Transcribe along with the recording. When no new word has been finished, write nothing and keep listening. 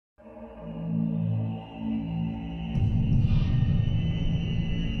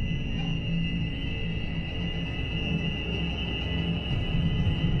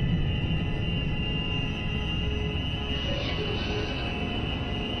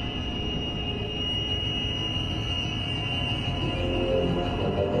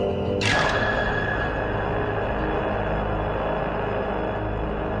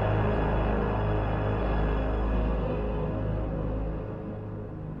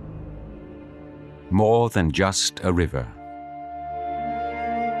more than just a river.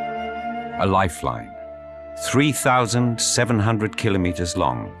 A lifeline, 3,700 kilometers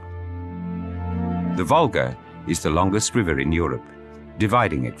long. The Volga is the longest river in Europe,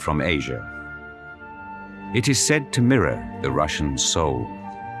 dividing it from Asia. It is said to mirror the Russian soul.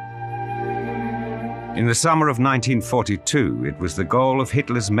 In the summer of 1942, it was the goal of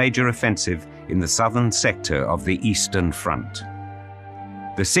Hitler's major offensive in the southern sector of the Eastern Front.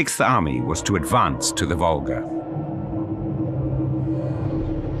 The Sixth Army was to advance to the Volga.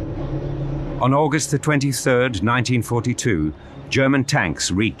 On August the 23rd, 1942, German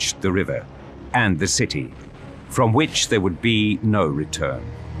tanks reached the river and the city, from which there would be no return.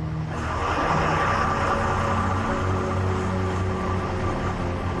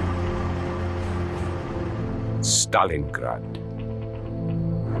 Stalingrad.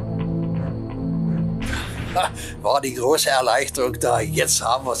 War die große Erleichterung da. Jetzt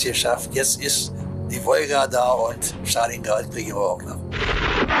haben wir es geschafft. Jetzt ist die Wolga da und Stalingrad kriegen wir auch noch.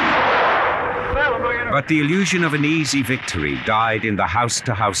 But the illusion of an easy victory died in the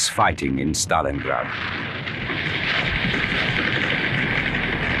house-to-house fighting in Stalingrad.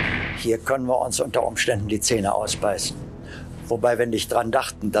 Hier können wir uns unter Umständen die Zähne ausbeißen. Wobei wir nicht dran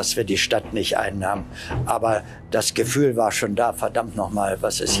dachten, dass wir die Stadt nicht einnahmen. Aber das Gefühl war schon da, verdammt nochmal,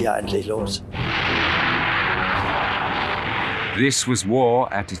 was ist hier eigentlich los? This was war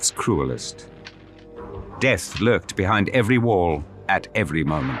at its cruelest. Death lurked behind every wall at every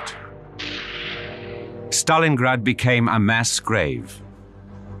moment. Stalingrad became a mass grave.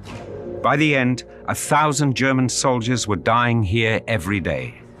 By the end, 1,000 German soldiers were dying here every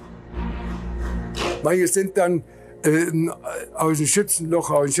day. Manche sind dann aus dem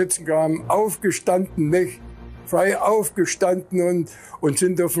Schützenloch, aus dem Schützengraben aufgestanden, nicht? Frei aufgestanden und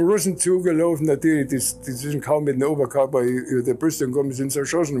sind auf den Russen zugelaufen. Natürlich, die sind kaum mit dem Oberkörper über der Brüstung gekommen, sind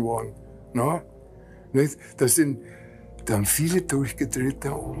erschossen worden. No? Nicht? Da haben viele durchgedreht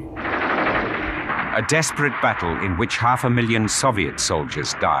da oben. A desperate battle in which 500,000 Soviet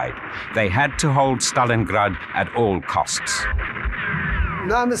soldiers died. They had to hold Stalingrad at all costs.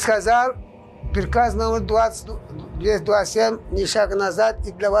 Нам сказал, приказ номер 227, ни шага назад,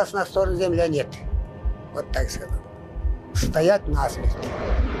 и для вас на сторону земля нет. Вот так сказал. Стоять насмерть.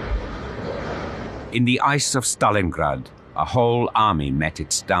 In the ice of Stalingrad, a whole army met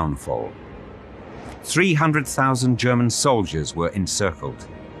its downfall. 300,000 German soldiers were encircled.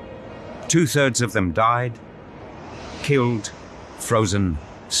 2/3 of them died, killed, frozen,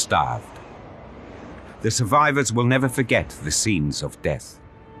 starved. The survivors will never forget the scenes of death.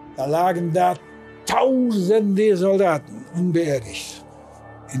 Da lagen da Tausende Soldaten unbeerdigt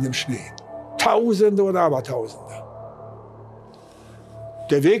in dem Schnee. Tausende und Abertausende.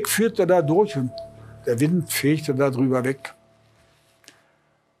 Der Weg führte da durch und der Wind fegte da drüber weg.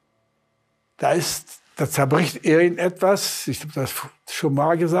 Da zerbricht irgendetwas, ich habe das schon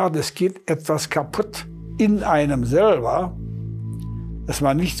mal gesagt, es geht etwas kaputt in einem selber, dass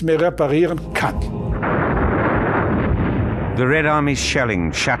man nichts mehr reparieren kann. The Red Army's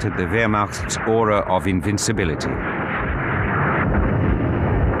shelling shattered the Wehrmacht's aura of invincibility.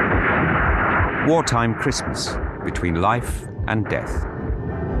 Wartime Christmas between life and death.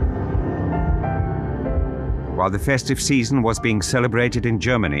 While the festive season was being celebrated in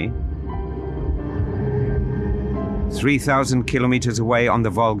Germany, 3,000 kilometers away on the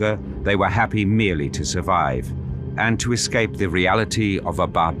Volga, they were happy merely to survive and to escape the reality of a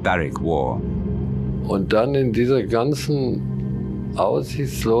barbaric war. Und dann in dieser ganzen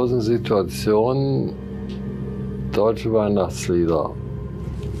aussichtslosen Situation deutsche Weihnachtslieder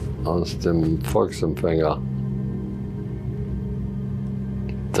aus dem Volksempfänger.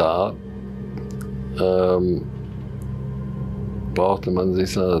 Da brauchte man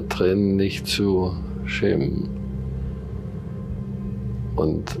sich seiner Tränen nicht zu schämen.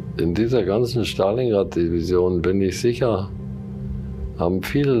 Und in dieser ganzen Stalingrad-Division, bin ich sicher, haben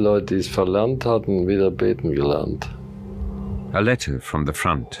viele Leute, die es verlernt hatten, wieder beten gelernt. A letter from the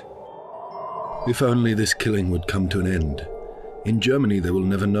front. If only this killing would come to an end. In Germany, they will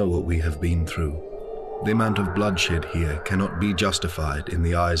never know what we have been through. The amount of bloodshed here cannot be justified in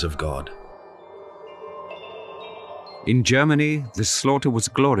the eyes of God. In Germany, the slaughter was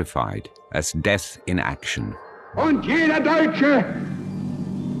glorified as death in action. Und jeder Deutsche,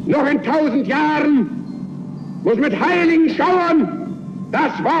 noch in 1000 Jahren, muss mit heiligen Schauern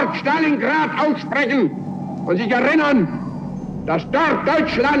das Wort Stalingrad aussprechen und sich erinnern, dass dort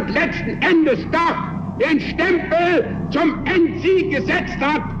Deutschland letzten Endes doch den Stempel zum Endsieg gesetzt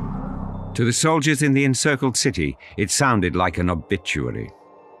hat. To the soldiers in the encircled city, it sounded like an obituary.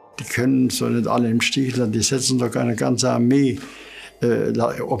 Die können so nicht alle im Stich lassen, die setzen doch eine ganze Armee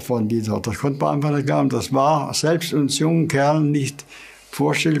Opfern dieser. Das konnte man einfach nicht glauben. Das war selbst uns jungen Kerlen nicht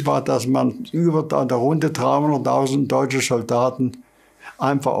vorstellbar, dass man über der Runde 300.000 deutsche Soldaten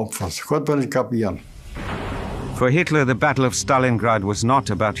einfach opfert. Das konnte man nicht kapieren. For Hitler, the Battle of Stalingrad was not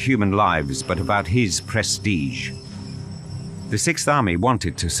about human lives, but about his prestige. The Sixth Army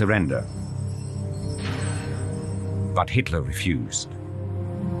wanted to surrender, but Hitler refused.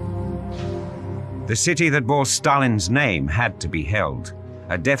 The city that bore Stalin's name had to be held,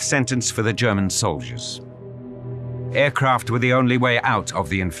 a death sentence for the German soldiers. Aircraft were the only way out of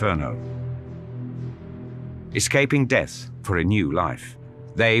the inferno. Escaping death for a new life.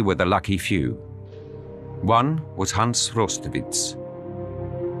 They were the lucky few. One was Hans Rostowitz.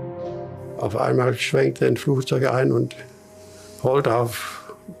 Auf einmal schwenkte ein Flugzeug ein und rollte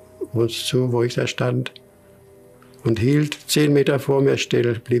auf uns zu, wo ich da stand, und hielt 10 Meter vor mir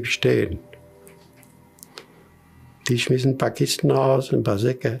still, blieb stehen. Die schmissen ein paar Kisten raus, ein paar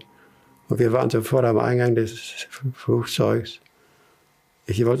Säcke, und wir waren sofort am Eingang des Flugzeugs.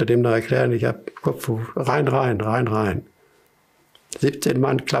 Ich wollte dem noch erklären, ich habe Kopf rein. 17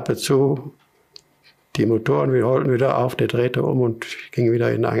 Mann, Klappe zu, die Motoren holten wieder auf, der drehte um und ging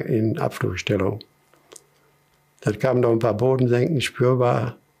wieder in Abflugstellung. Dann kamen noch ein paar Bodensenken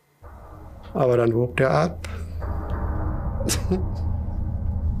spürbar, aber dann hob der ab.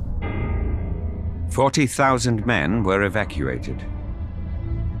 40,000 men were evacuated.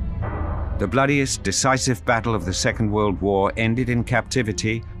 The bloodiest, decisive battle of the Second World War ended in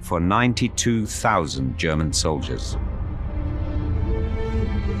captivity for 92,000 German soldiers.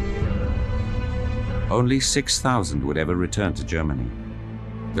 Only 6,000 would ever return to Germany,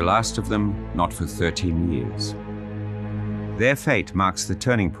 the last of them not for 13 years. Their fate marks the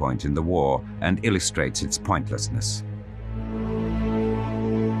turning point in the war and illustrates its pointlessness.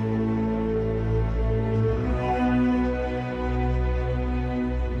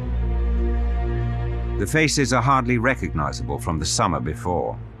 The faces are hardly recognizable from the summer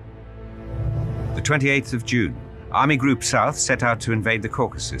before. The 28th of June, Army Group South set out to invade the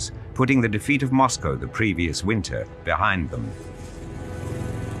Caucasus, putting the defeat of Moscow the previous winter behind them.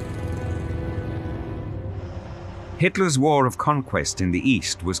 Hitler's war of conquest in the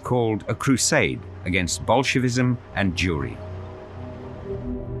East was called a crusade against Bolshevism and Jewry.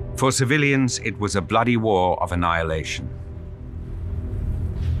 For civilians, it was a bloody war of annihilation.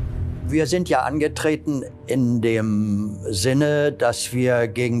 Wir sind ja angetreten in dem Sinne, dass wir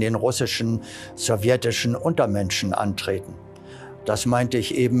gegen den russischen, sowjetischen Untermenschen antreten. Das meinte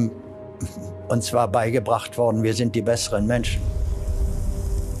ich eben, uns war beigebracht worden, wir sind die besseren Menschen.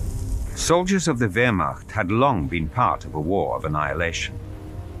 Soldiers of the Wehrmacht had long been part of a war of annihilation.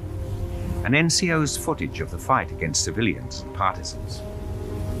 An NCO's footage of the fight against civilians and partisans.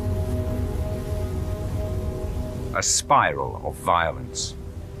 A spiral of violence.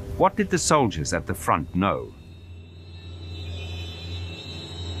 What did the soldiers at the front know?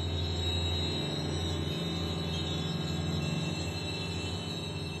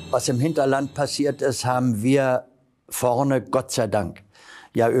 Was im Hinterland passiert ist, haben wir vorne, Gott sei Dank,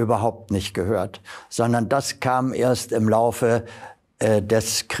 ja überhaupt nicht gehört, sondern das kam erst im Laufe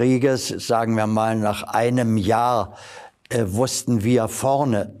des Krieges, sagen wir mal nach einem Jahr, wussten wir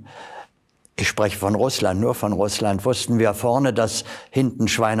vorne, ich spreche von Russland, nur von Russland, wussten wir vorne, dass hinten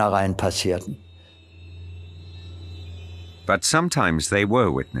Schweinereien passierten. But sometimes they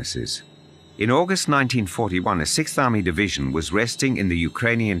were witnesses. In August 1941, a 6th Army division was resting in the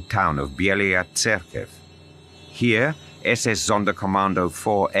Ukrainian town of Bielaya Tserkev. Here, SS Sonderkommando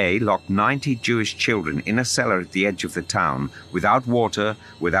 4A locked 90 Jewish children in a cellar at the edge of the town, without water,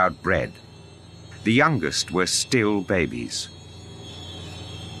 without bread. The youngest were still babies.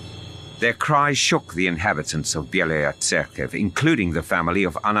 Their cries shook the inhabitants of Bielaya Tserkev, including the family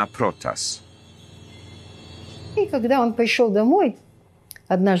of Anna Protas. И когда он пришел домой,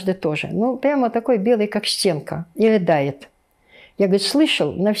 однажды тоже, ну, прямо такой белый, как стенка, и рыдает. Я, говорит,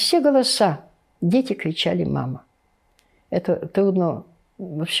 слышал на все голоса, дети кричали «мама». Это трудно,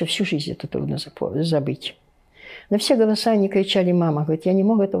 вообще всю жизнь это трудно забыть. На все голоса они кричали «мама». Говорит, я не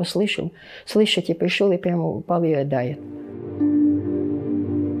мог этого слышать, и пришел, и прямо упал и рыдает.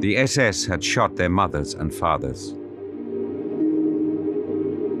 The SS had shot their mothers and fathers.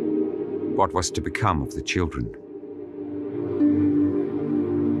 What was to become of the children?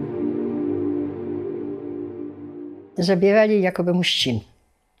 Забирали якобы мужчин.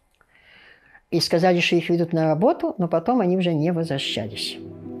 И сказали, что их ведут на работу, но потом они уже не возвращались.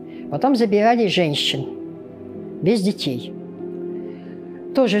 Потом забирали женщин, без детей.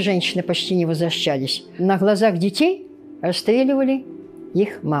 Тоже женщины почти не возвращались. На глазах детей расстреливали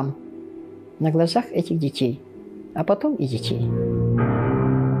их мам. На глазах этих детей. А потом и детей.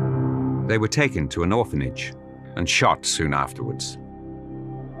 They were taken to an orphanage and shot soon afterwards.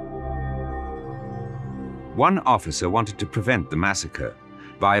 One officer wanted to prevent the massacre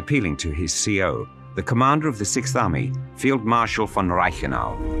by appealing to his CO, the commander of the 6th Army, Field Marshal von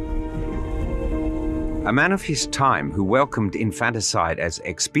Reichenau. A man of his time who welcomed infanticide as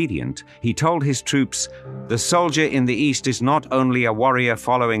expedient, he told his troops, "The soldier in the East is not only a warrior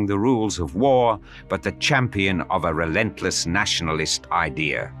following the rules of war, but the champion of a relentless nationalist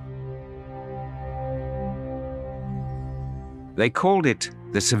idea." They called it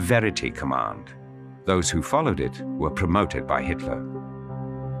the Severity Command. Those who followed it were promoted by Hitler.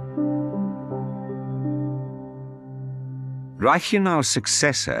 Reichenau's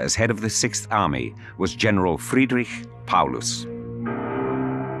successor as head of the 6th Army was General Friedrich Paulus.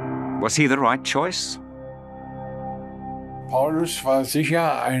 Was he the right choice? Paulus war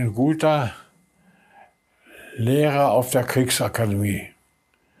sicher ein guter Lehrer auf der Kriegsakademie,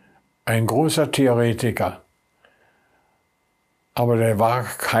 ein großer Theoretiker, aber der war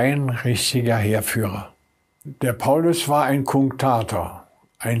kein richtiger Heerführer. Der Paulus war ein Kunktator,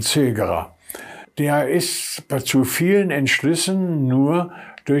 ein Zögerer. Der ist zu vielen Entschlüssen nur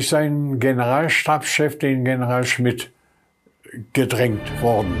durch seinen Generalstabschef, den General Schmidt, gedrängt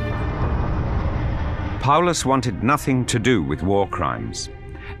worden. Paulus wanted nothing to do with war crimes,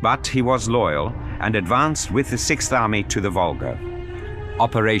 but he was loyal and advanced with the 6th Army to the Volga.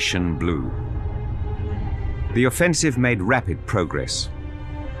 Operation Blue. The offensive made rapid progress.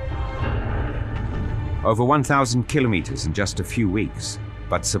 Over 1,000 kilometers in just a few weeks.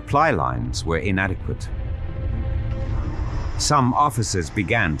 But supply lines were inadequate. Some officers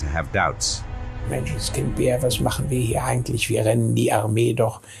began to have doubts. Menschenskindbär, was machen wir hier eigentlich? Wir rennen die Armee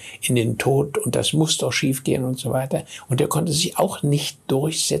doch in den Tod und das muss doch schiefgehen und so weiter. Und er konnte sich auch nicht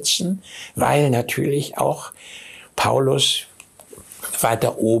durchsetzen, weil natürlich auch Paulus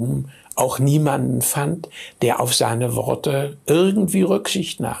weiter oben auch niemanden fand, der auf seine Worte irgendwie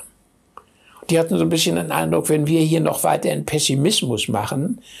Rücksicht nahm. Die hatten so ein bisschen den Eindruck, wenn wir hier noch weiter in Pessimismus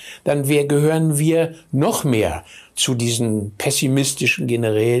machen, dann gehören wir noch mehr zu diesen pessimistischen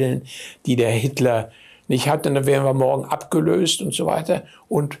Generälen, die der Hitler nicht hat. Und dann wären wir morgen abgelöst und so weiter.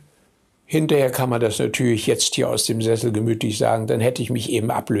 Und hinterher kann man das natürlich jetzt hier aus dem Sessel gemütlich sagen, dann hätte ich mich eben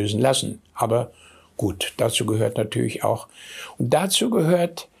ablösen lassen. Aber gut, dazu gehört natürlich auch. Und dazu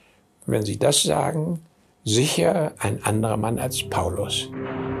gehört, wenn Sie das sagen, sicher ein anderer Mann als Paulus.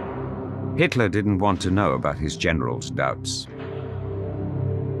 Hitler didn't want to know about his general's doubts.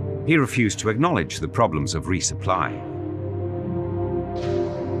 He refused to acknowledge the problems of resupply.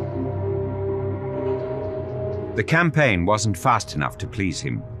 The campaign wasn't fast enough to please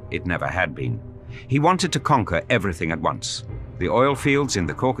him. It never had been. He wanted to conquer everything at once: the oil fields in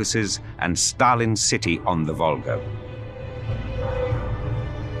the Caucasus and Stalin's city on the Volga.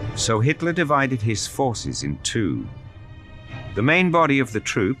 So Hitler divided his forces in two. The main body of the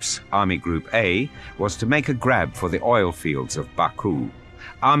troops, Army Group A, was to make a grab for the oil fields of Baku.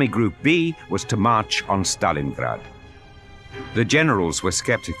 Army Group B was to march on Stalingrad. The generals were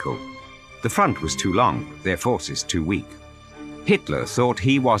skeptical. The front was too long, their forces too weak. Hitler thought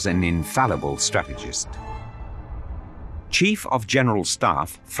he was an infallible strategist. Chief of General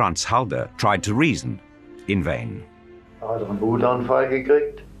Staff Franz Halder tried to reason, in vain. Hat einen Wutanfall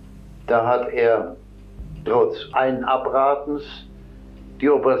gekriegt. Da hat trotz allen Abratens die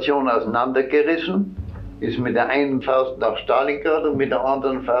Operation auseinandergerissen, ist mit der einen Faust nach Stalingrad und mit der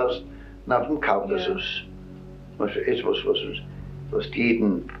anderen Faust nach dem Kaukasus. Ja. Was etwas, was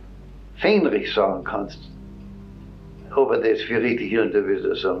jeden Fähnrich sagen kannst. Ob das für richtig hielt, dann wird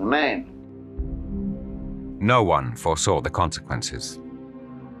er sagen, nein. No one foresaw the consequences.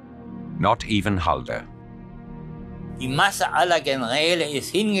 Not even Halder. Die Masse aller Generäle ist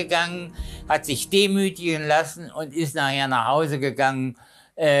hingegangen, hat sich demütigen lassen und ist nachher nach Hause gegangen,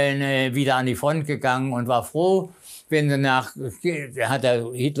 wieder an die Front gegangen und war froh, wenn sie hat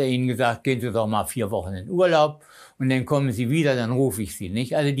der Hitler ihnen gesagt, gehen Sie doch mal 4 Wochen in Urlaub und dann kommen Sie wieder, dann rufe ich Sie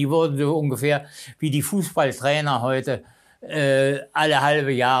nicht. Also die wurden so ungefähr wie die Fußballtrainer heute alle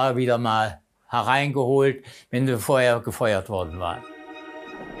halbe Jahre wieder mal hereingeholt, wenn sie vorher gefeuert worden waren.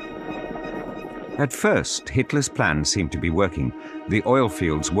 At first, Hitler's plan seemed to be working. The oil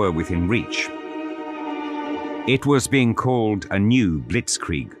fields were within reach. It was being called a new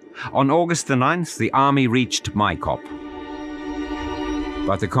blitzkrieg. On August the 9th, the army reached Maikop.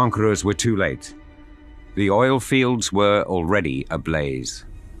 But the conquerors were too late. The oil fields were already ablaze.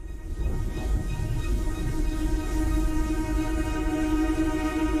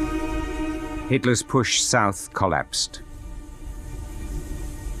 Hitler's push south collapsed.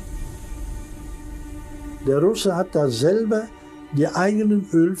 Der Russe hat dasselbe die eigenen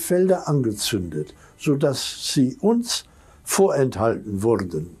Ölfelder angezündet, sodass sie uns vorenthalten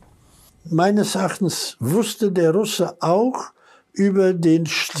wurden. Meines Erachtens wusste der Russe auch über den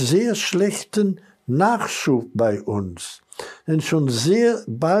sehr schlechten Nachschub bei uns. Denn schon sehr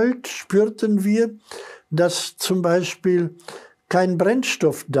bald spürten wir, dass zum Beispiel kein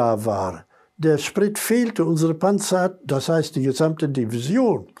Brennstoff da war. Der Sprit fehlte. Unsere Panzer, das heißt die gesamte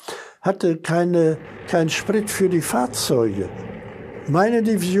Division, hatte kein Sprit für die Fahrzeuge. Meine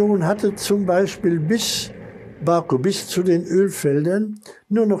Division hatte zum Beispiel bis Baku, bis zu den Ölfeldern,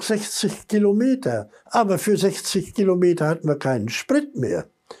 nur noch 60 Kilometer. Aber für 60 Kilometer hatten wir keinen Sprit mehr.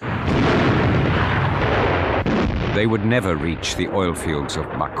 They would never reach the oil fields of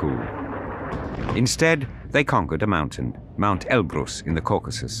Baku. Instead, they conquered a mountain, Mount Elbrus in the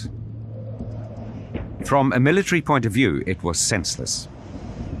Caucasus. From a military point of view, it was senseless.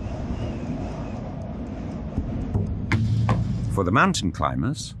 For the mountain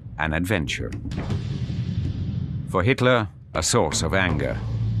climbers, an adventure. For Hitler, a source of anger.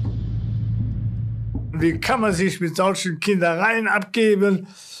 Wie kann man sich mit solchen Kindereien abgeben?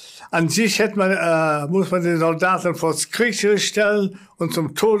 An sich muss man den Soldaten vor das Kriegsgericht stellen und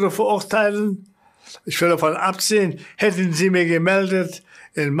zum Tode verurteilen. Ich will davon absehen, hätten sie mir gemeldet,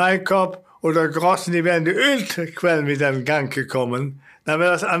 in Maikop oder Grosny wären die Ölquellen wieder in Gang gekommen, dann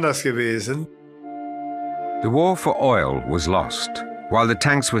wäre das anders gewesen. The war for oil was lost. While the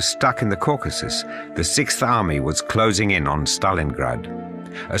tanks were stuck in the Caucasus, the 6th Army was closing in on Stalingrad.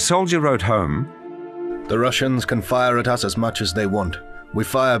 A soldier wrote home, "The Russians can fire at us as much as they want. We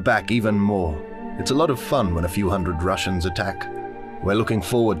fire back even more. It's a lot of fun when a few hundred Russians attack. We're looking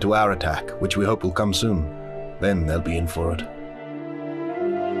forward to our attack, which we hope will come soon. Then they'll be in for it."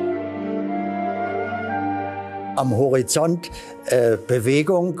 Am Horizont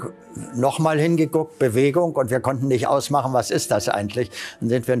Bewegung, nochmal hingeguckt, Bewegung, und wir konnten nicht ausmachen, was ist das eigentlich. Dann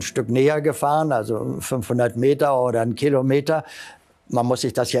sind wir ein Stück näher gefahren, also 500 Meter oder 1 Kilometer. Man muss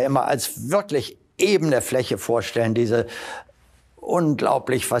sich das ja immer als wirklich ebene Fläche vorstellen, diese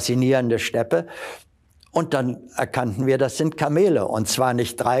unglaublich faszinierende Steppe. Und dann erkannten wir, das sind Kamele. Und zwar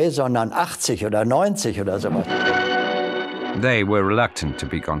nicht 3, sondern 80 oder 90 oder sowas. They were reluctant to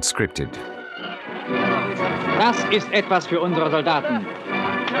be conscripted. Das ist etwas für unsere Soldaten.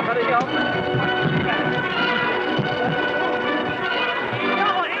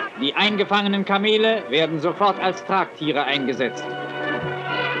 Die eingefangenen Kamele werden sofort als Tragtiere eingesetzt.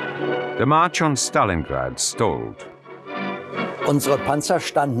 The march on Stalingrad stalled. Unsere Panzer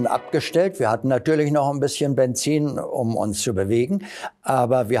standen abgestellt. Wir hatten natürlich noch ein bisschen Benzin, um uns zu bewegen,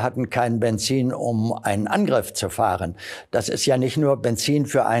 aber wir hatten kein Benzin, um einen Angriff zu fahren. Das ist ja nicht nur Benzin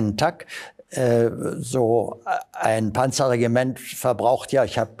für einen Tag. So ein Panzerregiment verbraucht ja,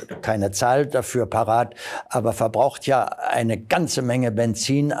 ich habe keine Zahl dafür parat, aber verbraucht ja eine ganze Menge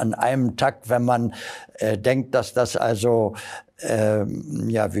Benzin an einem Tag, wenn man denkt, dass das also,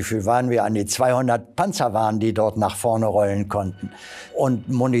 ja, wie viel waren wir? An die 200 Panzer waren, die dort nach vorne rollen konnten. Und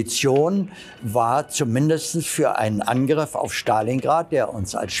Munition war zumindest für einen Angriff auf Stalingrad, der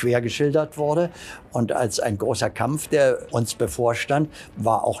uns als schwer geschildert wurde und als ein großer Kampf, der uns bevorstand,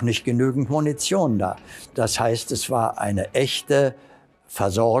 war auch nicht genügend Munition da. Das heißt, es war eine echte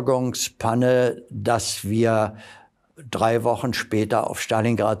Versorgungspanne, dass wir 3 Wochen später auf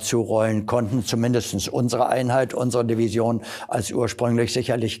Stalingrad zurollen konnten, zumindest unsere Einheit, unsere Division, als ursprünglich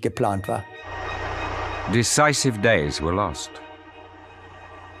sicherlich geplant war. Decisive days were lost.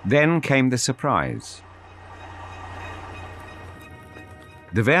 Then came the surprise.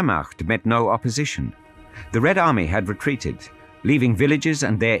 The Wehrmacht met no opposition. The Red Army had retreated, leaving villages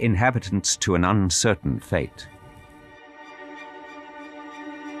and their inhabitants to an uncertain fate.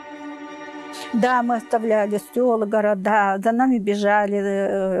 Да, мы оставляли села, города, за нами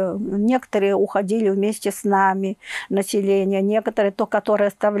бежали, некоторые уходили вместе с нами, население, некоторые, то,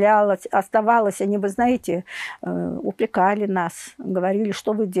 которое оставалось, они, вы знаете, упрекали нас, говорили,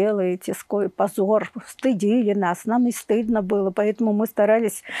 что вы делаете, позор, стыдили нас, нам и стыдно было, поэтому мы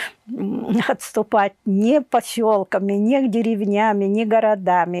старались отступать не поселками, не деревнями, не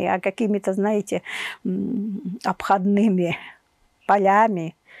городами, а какими-то, знаете, обходными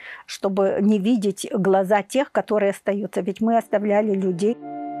полями, чтобы не видеть глаза тех, которые остаются. Ведь мы оставляли людей.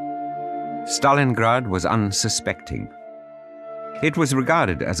 Stalingrad was unsuspecting. It was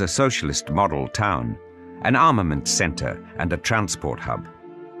regarded as a socialist model town, an armament center and a transport hub.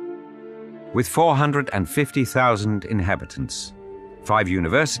 With 450,000 inhabitants, 5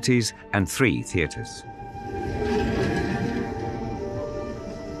 universities and 3 theaters.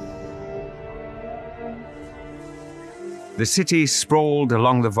 The city sprawled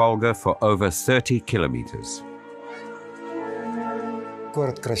along the Volga for over 30 kilometers.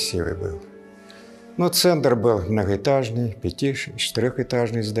 Город красивый был. Но центр был многоэтажный,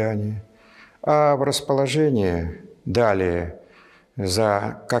 4-этажные здания. А в расположении далее,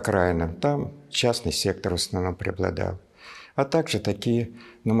 за к окраинам, там частный сектор в основном преобладал. А также такие,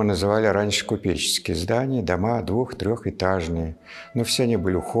 мы называли раньше купеческие здания, дома 2-3-этажные. Но все они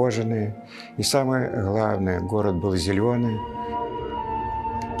были ухоженные. И самое главное, город был зеленый.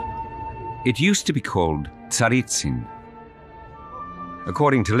 It used to be called Tsaritsyn.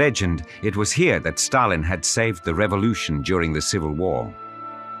 According to legend, it was here that Stalin had saved the revolution during the Civil War.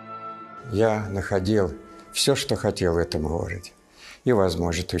 Я находил все, что хотел в этом городе. И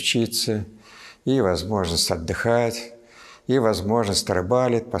возможность учиться, и возможность отдыхать, и возможность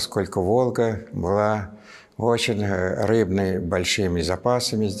рыбалить, поскольку Волга была очень рыбной, большими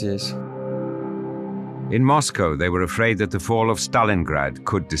запасами здесь. In Moscow, they were afraid that the fall of Stalingrad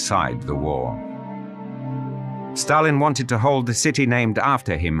could decide the war. Stalin wanted to hold the city named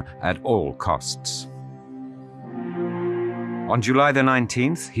after him at all costs. On July the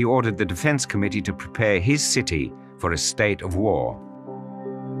 19th, he ordered the Defense Committee to prepare his city for a state of war.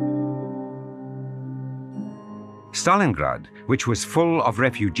 Stalingrad, which was full of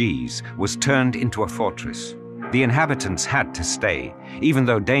refugees, was turned into a fortress. The inhabitants had to stay, even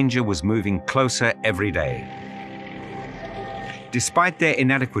though danger was moving closer every day. Despite their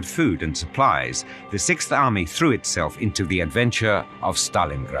inadequate food and supplies, the Sixth Army threw itself into the adventure of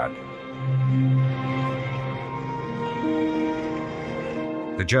Stalingrad.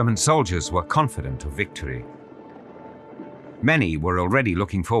 The German soldiers were confident of victory. Many were already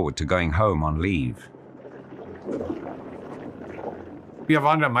looking forward to going home on leave. Wir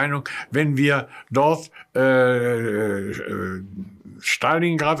waren der Meinung, wenn wir dort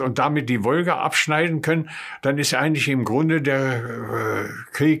Stalingrad und damit die Wolga abschneiden können, dann ist eigentlich im Grunde der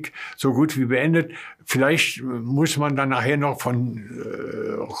Krieg so gut wie beendet. Vielleicht muss man dann nachher noch von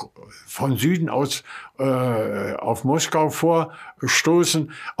Süden aus auf Moskau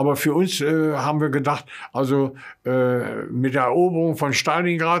vorstoßen. Aber für uns haben wir gedacht, also mit der Eroberung von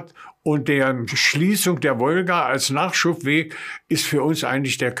Stalingrad und der Schließung der Wolga als Nachschubweg ist für uns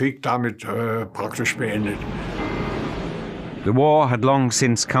eigentlich der Krieg damit praktisch beendet. The war had long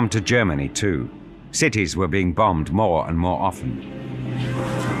since come to Germany too. Cities were being bombed more and more often.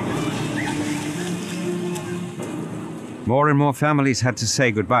 More and more families had to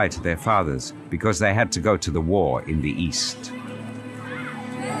say goodbye to their fathers because they had to go to the war in the east.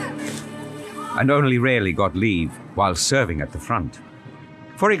 And only rarely got leave while serving at the front.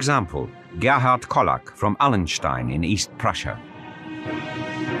 For example, Gerhard Kollak from Allenstein in East Prussia.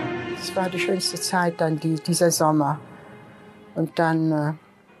 Es war die schönste Zeit dann, dieser Sommer. Und dann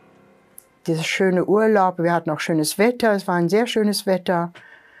dieser schöne Urlaub. Wir hatten auch schönes Wetter. Es war ein sehr schönes Wetter.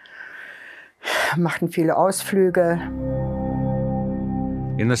 Machten viele Ausflüge.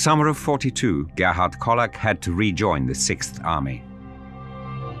 In the summer of 42, Gerhard Kollak had to rejoin the Sixth Army.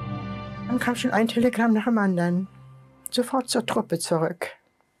 Dann kam schon ein Telegramm nach dem anderen. Sofort zur Truppe zurück.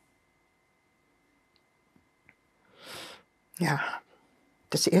 Ja,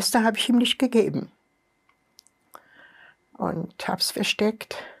 das erste habe ich ihm nicht gegeben. Und hab's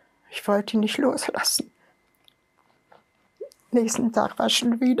versteckt. Ich wollte ihn nicht loslassen. Nächsten Tag war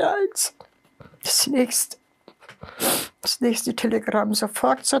schon wieder das nächste Telegramm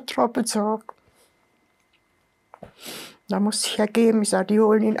sofort zur Truppe zurück. Da musste ich ja geben, ich sagte, die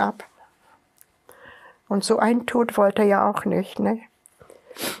holen ihn ab. Und so einen Tod wollte er ja auch nicht, ne?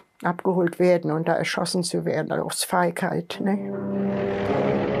 Abgeholt werden und da erschossen zu werden, aus Feigheit, ne?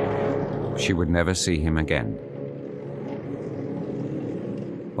 She would never see him again.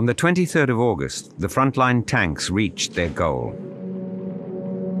 On the 23rd of August, the frontline tanks reached their goal.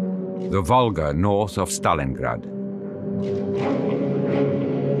 The Volga north of Stalingrad.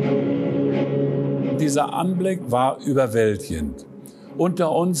 Dieser Anblick war überwältigend.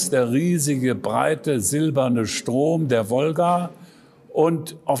 Unter uns der riesige, breite, silberne Strom der Wolga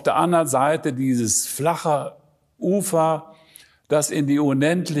und auf der anderen Seite dieses flache Ufer, das in die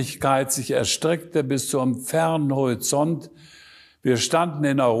Unendlichkeit sich erstreckte bis zum fernen Horizont. Wir standen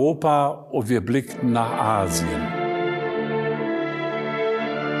in Europa und wir blickten nach Asien.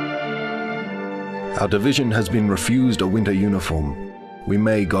 Our division has been refused a winter uniform. We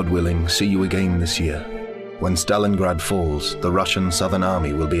may, God willing, see you again this year. When Stalingrad falls, the Russian Southern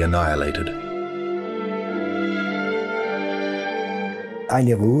Army will be annihilated.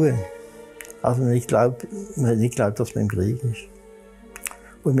 Eine Ruhe. Also man hat nicht geglaubt, dass man im Krieg ist.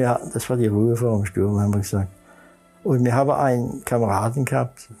 Und das war die Ruhe vor dem Sturm, haben wir gesagt. Und wir haben einen Kameraden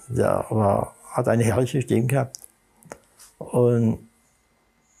gehabt, der hat eine herrliche Stimme gehabt. Und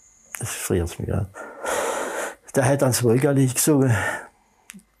das friert mich gerade. Der hat ans Wolga-Lied gesungen.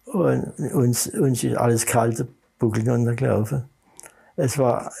 Und uns ist alles kalte Buckel runtergelaufen. Es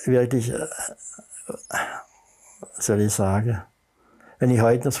war wirklich, was soll ich sagen, wenn ich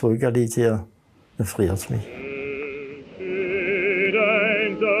heute noch das Volga-Lied höre, dann friert es mich.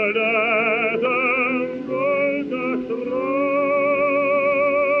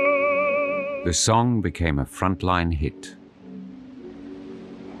 The song became a frontline hit.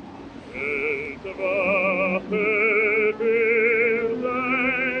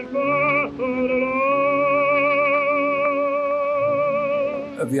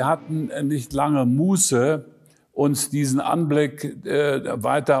 Wir hatten nicht lange Muße, uns diesen Anblick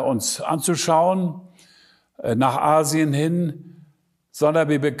weiter uns anzuschauen, nach Asien hin, sondern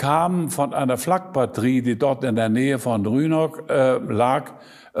wir bekamen von einer Flakbatterie, die dort in der Nähe von Rynok lag,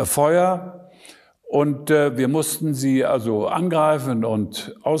 Feuer. Und wir mussten sie also angreifen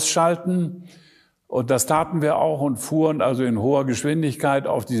und ausschalten. Und das taten wir auch und fuhren also in hoher Geschwindigkeit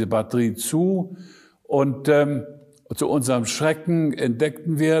auf diese Batterie zu. Und zu unserem Schrecken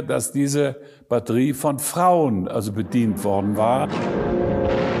entdeckten wir, dass diese Batterie von Frauen also bedient worden war.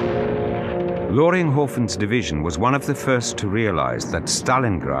 Loringhofen's division was one of the first to realize that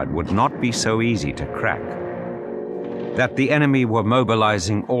Stalingrad would not be so easy to crack. That the enemy were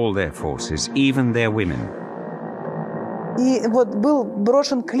mobilizing all their forces, even their women. И вот был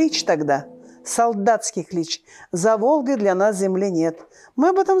брошен клич тогда, солдатский клич. За Волгой для нас земли нет. Мы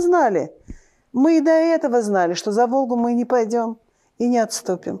об этом знали. Мы и до этого знали, что за Волгу мы не пойдем и не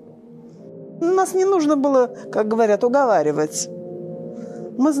отступим. Нас не нужно было, как говорят, уговаривать.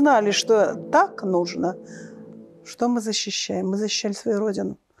 Мы знали, что так нужно. Что мы защищаем? Мы защищали свою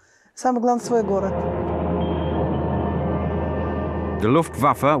родину. Самое главное, свой город. The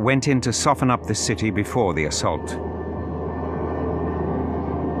Luftwaffe went in to soften up the city before the assault.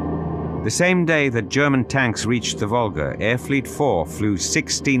 The same day that German tanks reached the Volga, Air Fleet 4 flew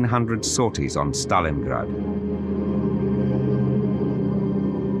 1,600 sorties on Stalingrad.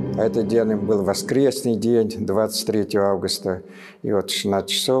 Этот день был воскресный день, 23 августа, и вот 16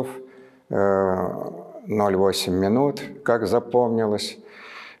 часов 08 минут, как запомнилось,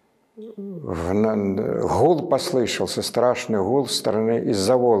 гул послышался, страшный гул с стороны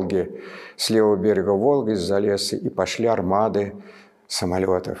из-за Волги, с левого берега Волги, из-за леса, и пошли армады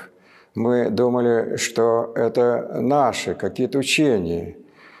самолетов. Мы думали, что это наши какие-то учения,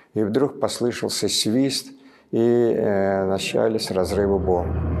 и вдруг послышался свист, и начались разрывы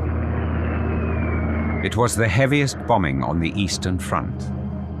бомб. It was the heaviest bombing on the Eastern Front.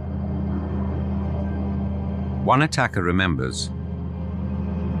 One attacker remembers.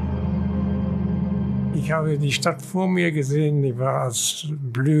 Ich habe die Stadt vor mir gesehen, die war als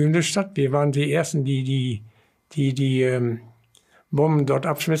blühende Stadt. Wir waren die Ersten, die Bomben dort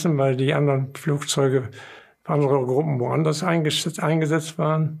abschmissen, weil die anderen Flugzeuge, andere Gruppen woanders eingesetzt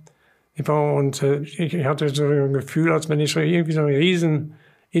waren. Und ich hatte so ein Gefühl, als wenn ich so irgendwie so eine riesen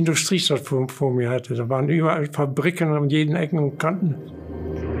Industriestadt vor mir hatte. Da waren überall Fabriken an jeden Ecken und Kanten.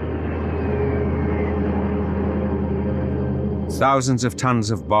 Thousands of tons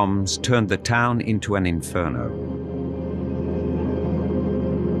of bombs turned the town into an inferno.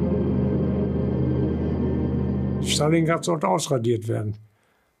 Stalingrad sollte ausradiert werden,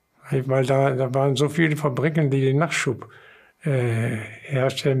 weil da waren so viele Fabriken, die den Nachschub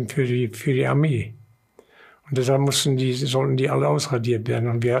herstellen für die Armee. Und deshalb sollten die alle ausradiert werden.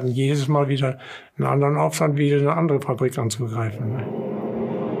 Und wir hatten jedes Mal wieder einen anderen Aufstand, wieder eine andere Fabrik anzugreifen.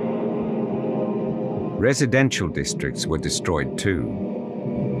 Residential districts were destroyed too.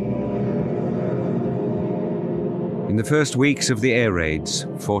 In the first weeks of the air raids,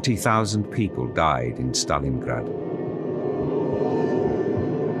 40,000 people died in Stalingrad.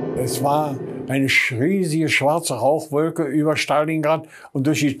 Es war eine riesige schwarze Rauchwolke über Stalingrad und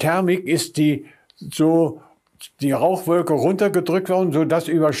durch die Thermik ist die Rauchwolke runtergedrückt worden, sodass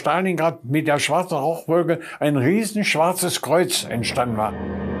über Stalingrad mit der schwarzen Rauchwolke ein riesen schwarzes Kreuz entstanden war.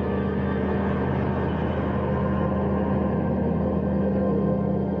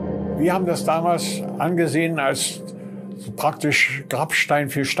 Wir haben das damals angesehen als praktisch Grabstein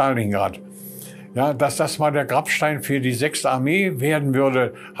für Stalingrad. Ja, dass das mal der Grabstein für die 6. Armee werden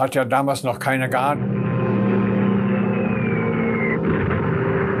würde, hat ja damals noch keiner geahnt.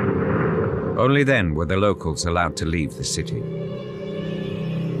 Only then were the locals allowed to leave the city.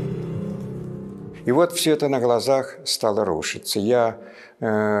 И вот все это на глазах стало рушиться. Я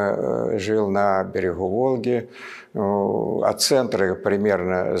жил на берегу Волги, от центра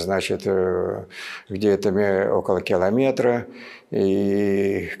примерно, значит, где-то около километра,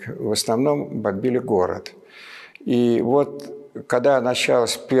 и в основном бомбили город. И вот, когда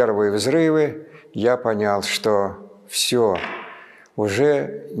начались первые взрывы, я понял, что все,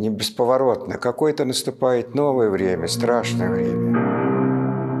 уже не бесповоротно. Какое-то наступает новое время, страшное время.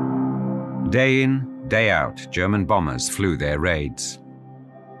 Day in, day out, German bombers flew their raids.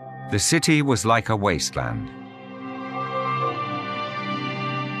 The city was like a wasteland.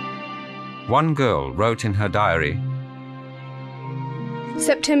 One girl wrote in her diary,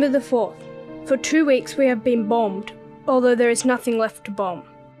 September the 4th. For 2 weeks we have been bombed, although there is nothing left to bomb.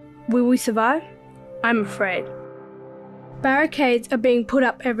 Will we survive? I'm afraid. Barricades are being put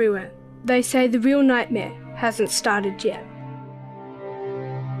up everywhere. They say the real nightmare hasn't started yet.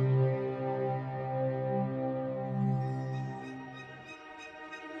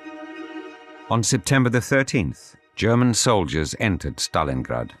 On September the 13th, German soldiers entered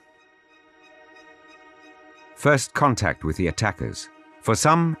Stalingrad. First contact with the attackers. For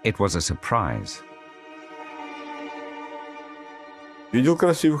some, it was a surprise. Видел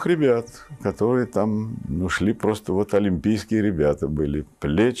красивых ребят, которые там, шли просто вот олимпийские ребята были.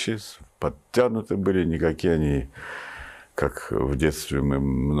 Плечи подтянуты были, никакие они, как в детстве мы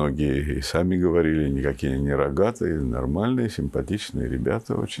многие и сами говорили, никакие не рогатые, нормальные, симпатичные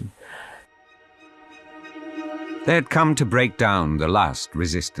ребята очень. They had come to break down the last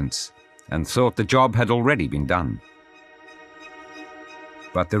resistance and thought the job had already been done.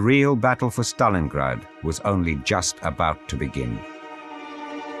 But the real battle for Stalingrad was only just about to begin.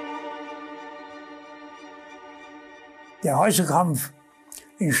 Der heiße Kampf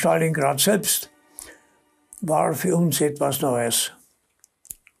in Stalingrad selbst war für uns etwas Neues.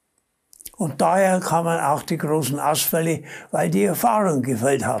 Und daher kamen auch die großen Ausfälle, weil die Erfahrung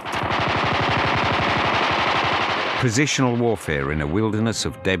gefehlt hat. Positional warfare in a wilderness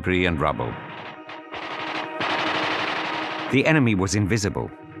of debris and rubble. The enemy was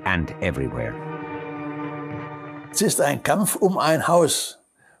invisible and everywhere. Es ist ein Kampf um ein Haus,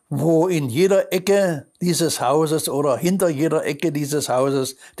 wo in jeder Ecke dieses Hauses oder hinter jeder Ecke dieses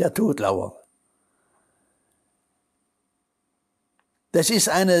Hauses der Tod lauert. Das ist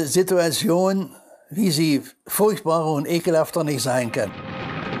eine Situation, wie sie furchtbarer und ekelhafter nicht sein kann.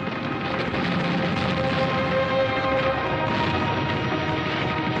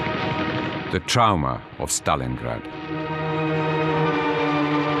 The trauma of Stalingrad.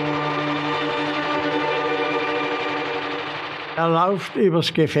 Läuft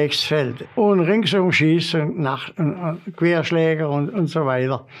übers Gefechtsfeld und ringsum schießen, Querschläger und so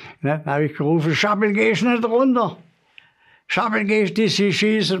weiter. Dann habe ich gerufen, Schappel, gehst nicht runter. Schappel, gehst, sie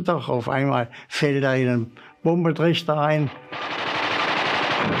schießen doch. Auf einmal fällt er in einen Bombentrichter rein.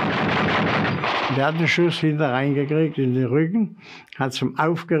 Der hat einen Schuss hinter reingekriegt in den Rücken, hat es ihm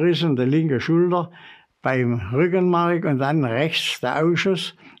aufgerissen, der linke Schulter beim Rückenmark und dann rechts der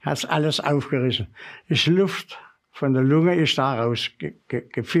Ausschuss, hat es alles aufgerissen. Die Luft von der Lunge ist da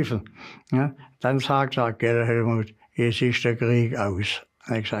rausgepfiffen. Ja, dann sagt er, gell Helmut, jetzt ist der Krieg aus.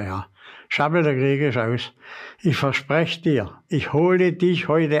 Und ich sage, ja, Schappel, der Krieg ist aus. Ich verspreche dir, ich hole dich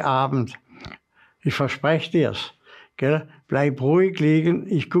heute Abend. Ich verspreche dir's. Gell? Bleib ruhig liegen,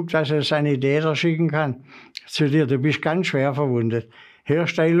 ich gucke, dass er Sanitäter schicken kann zu dir. Du bist ganz schwer verwundet.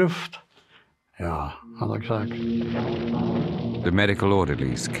 Hörst du die Luft? Ja, hat er gesagt. The medical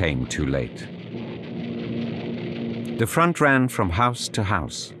orderlies came too late. The front ran from house to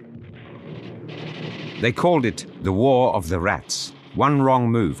house. They called it the War of the Rats. One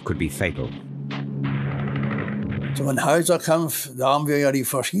wrong move could be fatal. So ein Häuserkampf, da haben wir ja die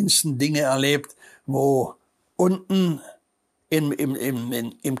verschiedensten Dinge erlebt, wo unten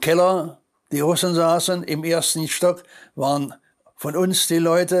im Keller die Russen saßen, im ersten Stock waren von uns die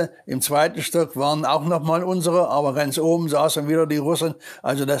Leute, im zweiten Stock waren auch noch mal unsere, aber ganz oben saßen wieder die Russen.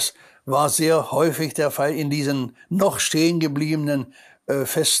 Also das war sehr häufig der Fall in diesen noch stehen gebliebenen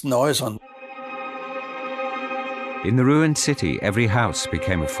festen Häusern. In the ruined city, every house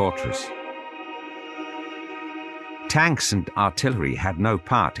became a fortress. Tanks and artillery had no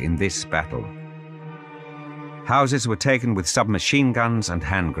part in this battle. Houses were taken with submachine guns and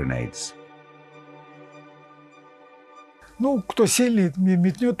hand grenades. Ну, кто сильный,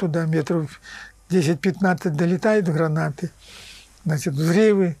 метнет туда метров 10-15, долетают гранаты. Значит,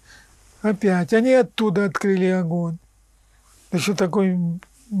 взрывы. Опять. Они оттуда открыли огонь. Еще такой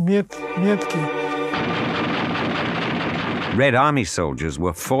меткий. Red Army soldiers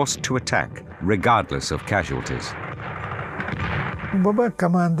were forced to attack, regardless of casualties. Бабак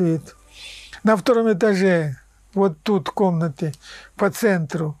командует. На втором этаже, вот тут в комнате, по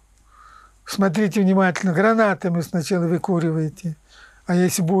центру. Смотрите внимательно, гранатами сначала выкуриваете. А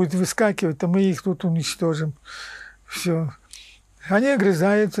если будет выскакивать, то мы их тут уничтожим. Все. Они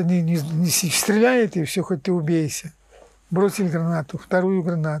огрызаются, не стреляют, и все, хоть ты убейся. Бросили гранату, вторую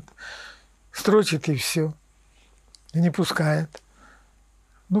гранату. Строчит, и все. И не пускает.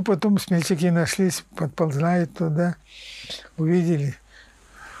 Ну, потом смельчаки нашлись, подползли туда, увидели.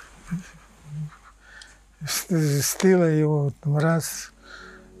 С тыла его раз,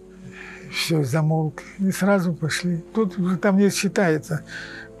 все, замолк. И сразу пошли. Тут уже там не считается.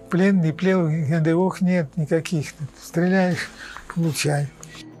 Плен, не плел, ГДО нет никаких. Стреляешь, получай.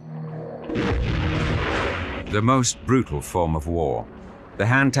 The most brutal form of war. The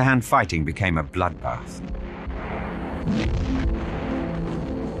hand-to-hand fighting became a bloodbath.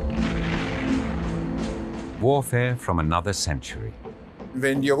 Warfare from another century.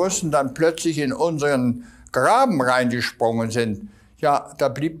 Wenn die Russen dann plötzlich in unseren Graben reingesprungen sind, ja, da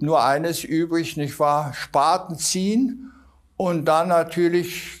blieb nur eines übrig, nicht wahr? Spaten ziehen und dann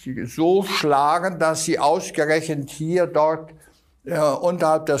natürlich so schlagen, dass sie ausgerechnet hier, dort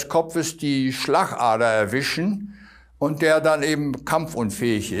unterhalb des Kopfes die Schlagader erwischen und der dann eben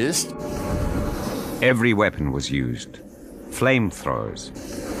kampfunfähig ist. Every weapon was used. Flamethrowers.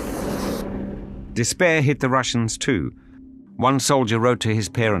 Despair hit the Russians too. One soldier wrote to his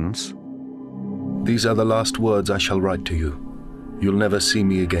parents, "These are the last words I shall write to you. You'll never see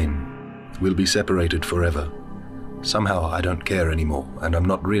me again. We'll be separated forever. Somehow I don't care anymore, and I'm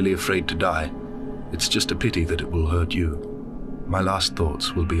not really afraid to die. It's just a pity that it will hurt you. My last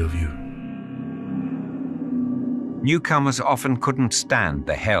thoughts will be of you." Newcomers often couldn't stand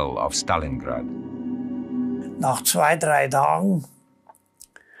the hell of Stalingrad. Nach 2, 3 Tagen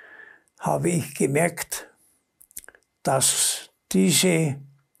habe ich gemerkt, dass diese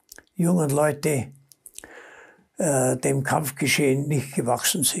jungen Leute dem Kampfgeschehen nicht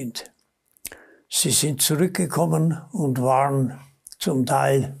gewachsen sind. Sie sind zurückgekommen und waren zum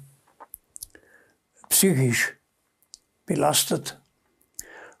Teil psychisch belastet,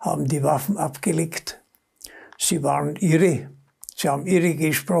 haben die Waffen abgelegt. Sie waren irre, sie haben irre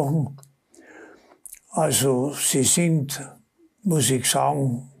gesprochen. Also sie sind, muss ich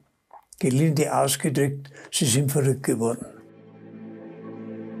sagen, gelinde ausgedrückt, sie sind verrückt geworden.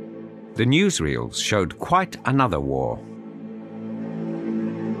 The newsreels showed quite another war.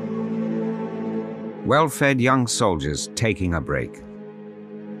 Well-fed young soldiers taking a break.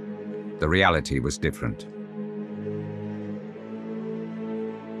 The reality was different.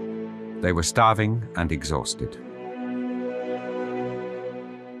 They were starving and exhausted.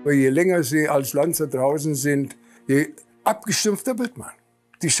 Je länger sie als Lanzer draußen sind, je abgestumpfter wird man.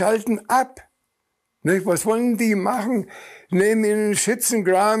 Die schalten ab. Nicht? Was wollen die machen? Nehmen einen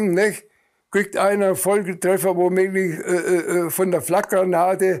Schützengraben, nicht? Kriegt einer Volltreffer womöglich von der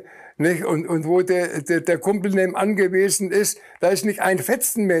Flakgranate, nicht? Und wo der Kumpel nebenan gewesen ist, da ist nicht ein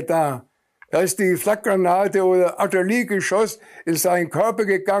Fetzen mehr da. Da ist die Flakgranate oder Artilleriegeschoss in seinen Körper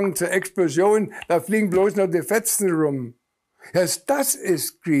gegangen zur Explosion, da fliegen bloß noch die Fetzen rum. Ja, das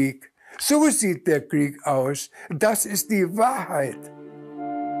ist Krieg. So sieht der Krieg aus. Das ist die Wahrheit.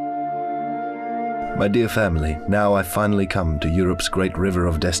 My dear family, now I finally come to Europe's great river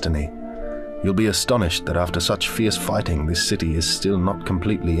of destiny. You'll be astonished that after such fierce fighting, this city is still not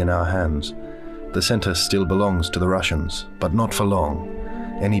completely in our hands. The center still belongs to the Russians, but not for long.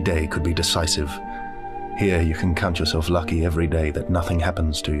 Any day could be decisive. Here you can count yourself lucky every day that nothing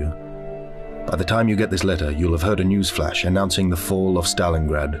happens to you. By the time you get this letter, you'll have heard a news flash announcing the fall of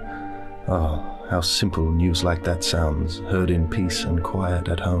Stalingrad. Oh, how simple news like that sounds, heard in peace and quiet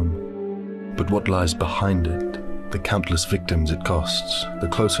at home. But what lies behind it? The countless victims it costs, the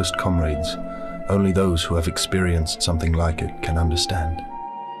closest comrades. Only those who have experienced something like it can understand.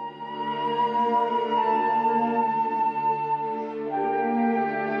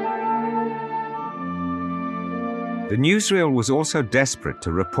 The newsreel was also desperate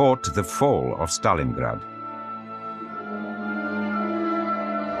to report the fall of Stalingrad.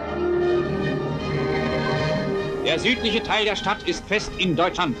 Der südliche Teil der Stadt ist fest in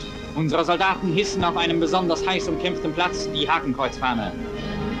Deutschland. Unsere Soldaten hissen auf einem besonders heiß umkämpften Platz die Hakenkreuzfahne.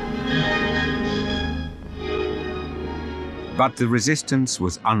 But the resistance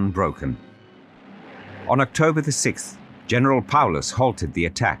was unbroken. On October the 6th, General Paulus halted the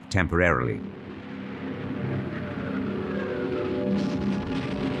attack temporarily.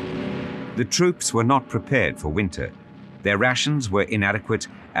 The troops were not prepared for winter. Their rations were inadequate,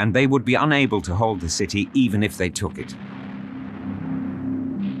 and they would be unable to hold the city even if they took it.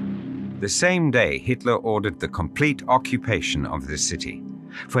 The same day, Hitler ordered the complete occupation of the city.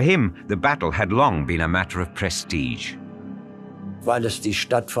 For him, the battle had long been a matter of prestige. Weil es die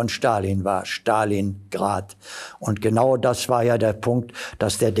Stadt von Stalin war, Stalingrad. Und genau das war ja der Punkt,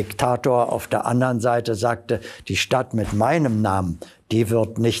 dass der Diktator auf der anderen Seite sagte, die Stadt mit meinem Namen, die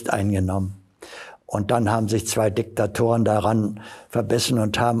wird nicht eingenommen. Und dann haben sich 2 Diktatoren daran verbissen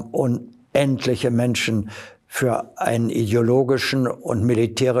und haben unendliche Menschen für einen ideologischen und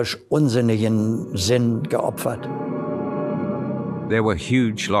militärisch unsinnigen Sinn geopfert. There were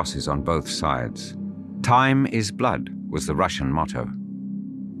huge losses on both sides. Time is blood was the Russian motto.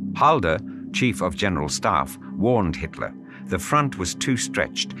 Halder, Chief of General Staff, warned Hitler the front was too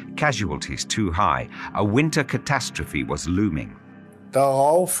stretched, casualties too high, a winter catastrophe was looming.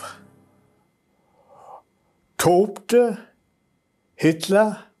 Darauf tobte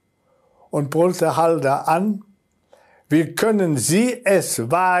Hitler und brüllte Halder an: Wie können Sie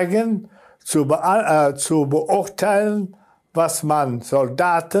es wagen, zu beurteilen, was man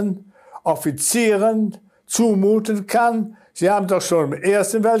Soldaten, Offizieren zumuten kann? Sie haben doch schon im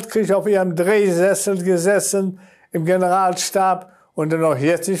Ersten Weltkrieg auf Ihrem Drehsessel gesessen, im Generalstab, und dann auch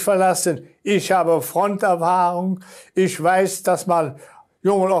jetzt nicht verlassen. Ich habe Fronterfahrung. Ich weiß, dass man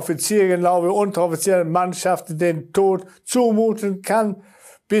jungen Offizieren, glaube ich, Unteroffizieren, Mannschaften den Tod zumuten kann,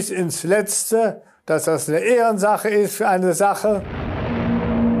 bis ins Letzte, dass das eine Ehrensache ist für eine Sache.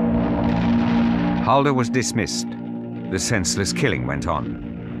 Halder was dismissed. The senseless killing went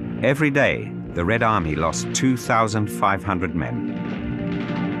on. Every day, the Red Army lost 2,500 men.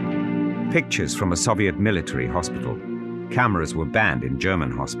 Pictures from a Soviet military hospital. Cameras were banned in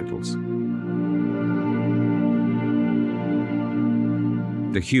German hospitals.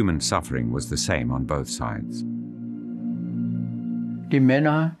 The human suffering was the same on both sides. Die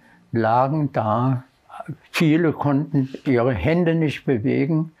Männer lagen da, viele konnten ihre Hände nicht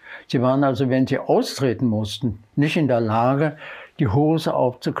bewegen. Sie waren also, wenn sie austreten mussten, nicht in der Lage, die Hose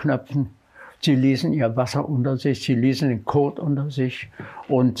aufzuknöpfen. Sie ließen ihr Wasser unter sich, sie ließen den Kot unter sich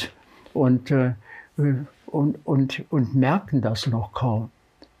und merkten das noch kaum.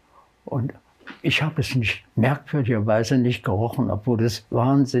 Und ich habe es nicht, merkwürdigerweise nicht gerochen, obwohl es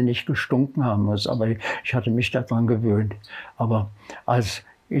wahnsinnig gestunken haben muss. Aber ich hatte mich daran gewöhnt. Aber als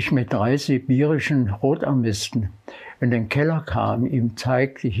ich mit 3 sibirischen Rotarmisten in den Keller kam, ihm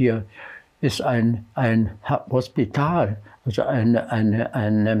zeigte, hier ist ein Hospital, also ein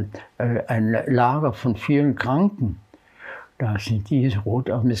Lager von vielen Kranken. Da sind die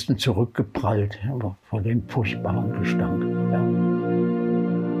Rotarmisten zurückgeprallt vor dem furchtbaren Gestank. Ja.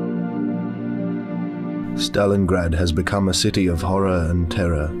 Stalingrad has become a city of horror and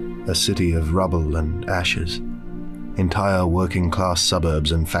terror, a city of rubble and ashes. Entire working-class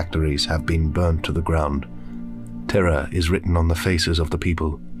suburbs and factories have been burnt to the ground. Terror is written on the faces of the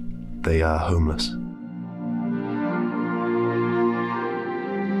people. They are homeless.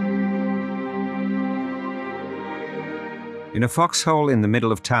 In a foxhole in the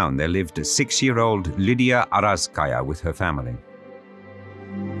middle of town, there lived a 6-year-old Lydia Arazkaya with her family.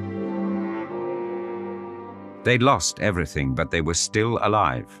 They'd lost everything, but they were still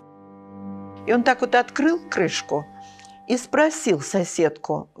alive. И он так вот открыл крышку и спросил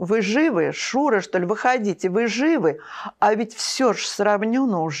соседку: «Вы живы? Шура, что ли, выходите, вы живы? А ведь все ж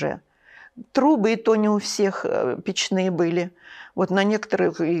сравнено уже. Трубы и то не у всех печные были. Вот на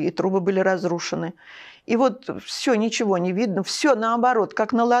некоторых и трубы были разрушены. И вот все, ничего не видно, все наоборот,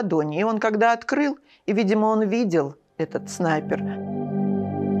 как на ладони». И он когда открыл, и, видимо, он видел, этот снайпер.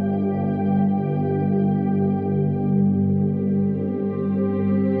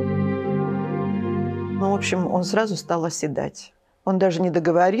 Ну, в общем, он сразу стал оседать. Он даже не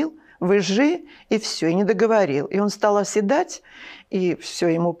договорил: «Выжи», и все, и не договорил. И он стал оседать, и все,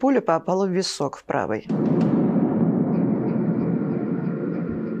 ему пуля попала в висок в правый.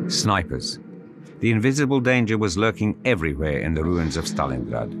 Snipers. The invisible danger was lurking everywhere in the ruins of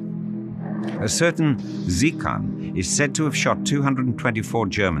Stalingrad. A certain Zikan is said to have shot 224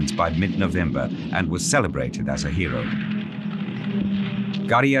 Germans by mid-November and was celebrated as a hero.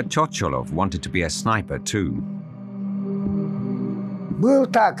 Garya Chocholov wanted to be a sniper too. Был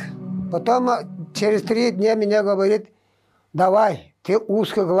так. Потом через 3 дня мне говорит: давай, ты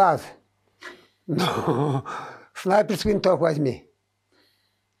узкий глаз. Ну, снайперский винтовку возьми.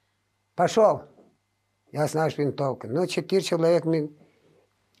 Пошел. Я знаю, что винтовка. Ну, 4 человека мы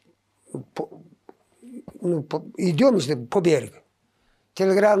идем по берегу.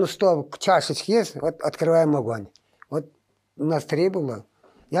 Телеграфный стол, чашечки есть, вот открываем огонь. Вот у нас 3 было.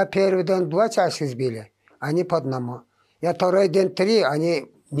 Я первый день 2 чашки сбили, они по одному. Я второй день 3, они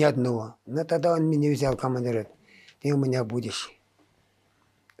ни одного. Но тогда он меня взял, командир: ты у меня будешь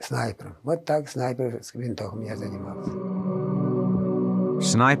снайпером. Вот так снайпер с винтовком я занимался.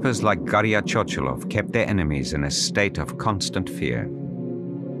 Snipers like Garya Chocholov kept their enemies in a state of constant fear.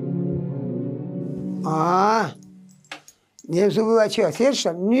 Не убивать что,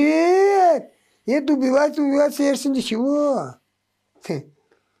 сердце? Нет! Нет, убивать сердце ничего.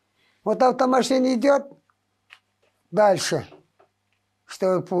 Вот автомашина идет дальше,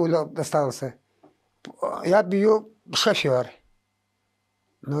 что пуля достался. Я бью шофер.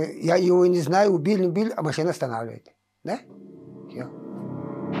 Но я его не знаю, убил, а машина останавливает. Да? Все.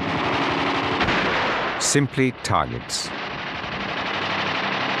 Simply targets.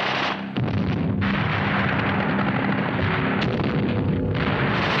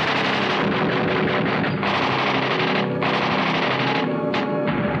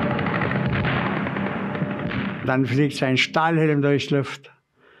 Dann fliegt sein Stahlhelm durch die Luft.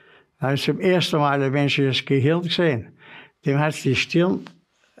 Da habe ich zum ersten Mal ein menschliches Gehirn gesehen. Dem hat die Stirn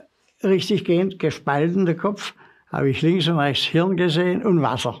richtig gehend gespalten, der Kopf. Habe ich links und rechts Hirn gesehen und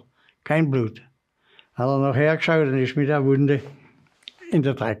Wasser, kein Blut. Hat er noch hergeschaut und ist mit der Wunde in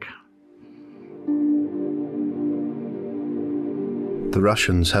der Dreck. The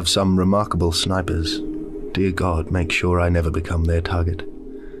Russians have some remarkable snipers. Dear God, make sure I never become their target.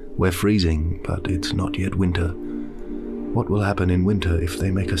 We're freezing, but it's not yet winter. What will happen in winter if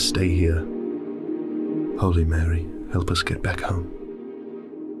they make us stay here? Holy Mary, help us get back home.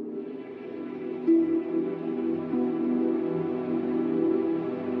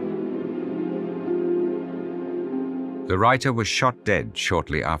 The writer was shot dead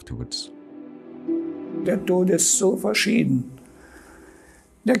shortly afterwards. Der Tod ist so verschieden.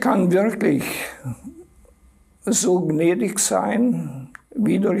 Der kann wirklich so gnädig sein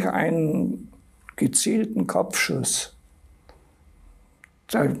wie durch einen gezielten Kopfschuss.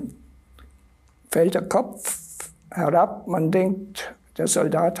 Da fällt der Kopf herab, man denkt, der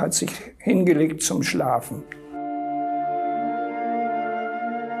Soldat hat sich hingelegt zum Schlafen.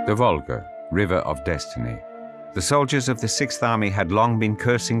 The Volga, River of Destiny. The soldiers of the 6th Army had long been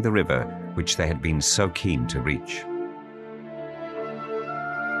cursing the river, which they had been so keen to reach.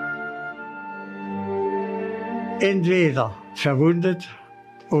 Entweder verwundet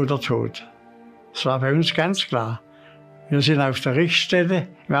oder tot. Das war bei uns ganz klar. Wir sind auf der Richtstätte,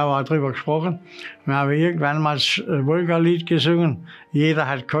 wir haben auch darüber gesprochen. Wir haben irgendwann mal das Volga-Lied gesungen. Jeder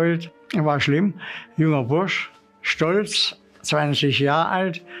hat geheult, war schlimm. Junger Bursch, stolz, 20 Jahre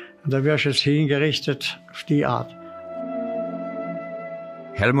alt. Und da wirst du jetzt hingerichtet auf die Art.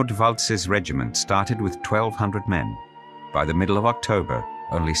 Helmut Waltz's regiment started with 1,200 men. By the middle of October,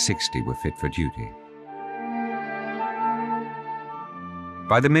 only 60 were fit for duty.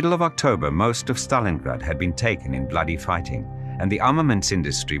 By the middle of October, most of Stalingrad had been taken in bloody fighting, and the armaments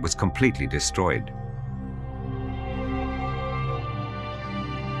industry was completely destroyed.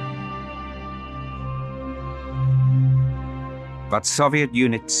 But Soviet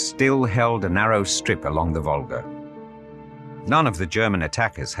units still held a narrow strip along the Volga. None of the German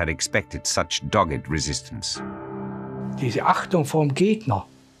attackers had expected such dogged resistance. Diese Achtung vor dem Gegner,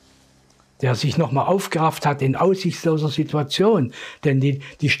 der sich nochmal aufgerafft hat in aussichtsloser Situation. Denn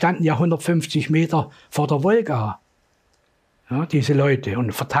die standen ja 150 Meter vor der Wolga, ja, diese Leute,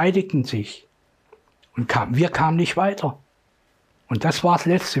 und verteidigten sich. Und wir kamen nicht weiter. Und das war das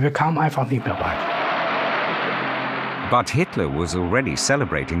Letzte, wir kamen einfach nicht mehr weiter. But Hitler was already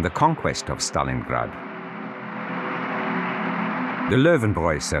celebrating the conquest of Stalingrad. The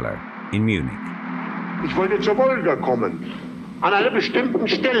Löwenbräu-Cellar in Munich. Ich wollte zur Wolga kommen, an einer bestimmten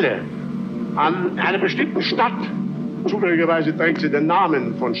Stelle, an einer bestimmten Stadt. Zufälligerweise trägt sie den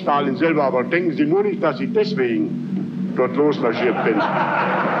Namen von Stalin selber, aber denken Sie nur nicht, dass ich deswegen dort losmarschiert bin.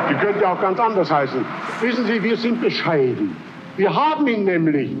 Die könnte auch ganz anders heißen. Wissen Sie, wir sind bescheiden. Wir haben ihn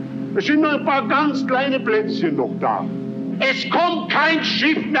nämlich. Es sind nur ein paar ganz kleine Plätzchen noch da. Es kommt kein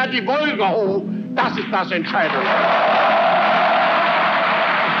Schiff mehr die Wolga hoch. Das ist das Entscheidende.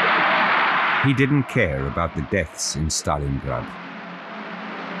 He didn't care about the deaths in Stalingrad.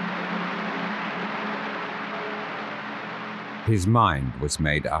 His mind was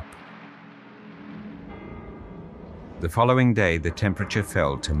made up. The following day, the temperature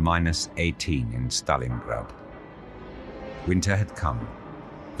fell to -18 in Stalingrad. Winter had come.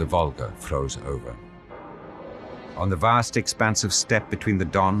 The Volga froze over. On the vast expanse of steppe between the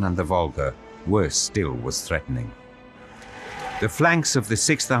Don and the Volga, worse still was threatening. The flanks of the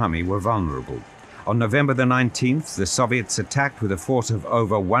 6th Army were vulnerable. On November the 19th, the Soviets attacked with a force of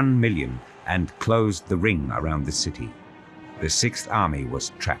over 1 million and closed the ring around the city. The 6th Army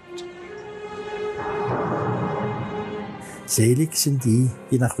was trapped. Selig sind die,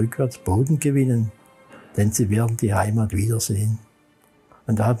 die nach rückwärts Boden gewinnen, denn sie werden die Heimat wiedersehen.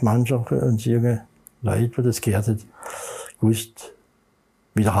 Und da hat mancher von uns junge Leute, die das gehört hat, gewusst,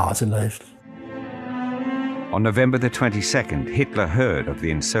 wie der Hase läuft. On November the 22nd, Hitler heard of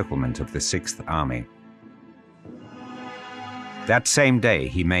the encirclement of the 6th Army. That same day,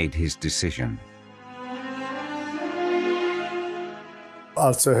 he made his decision.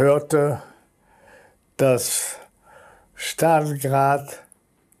 Als er hörte, dass Stalingrad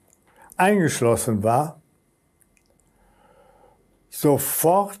eingeschlossen war,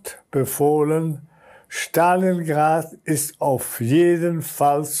 sofort befohlen, Stalingrad ist auf jeden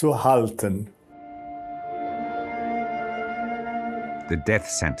Fall zu halten. The death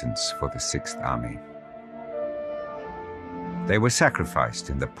sentence for the Sixth Army. They were sacrificed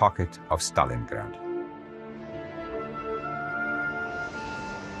in the pocket of Stalingrad.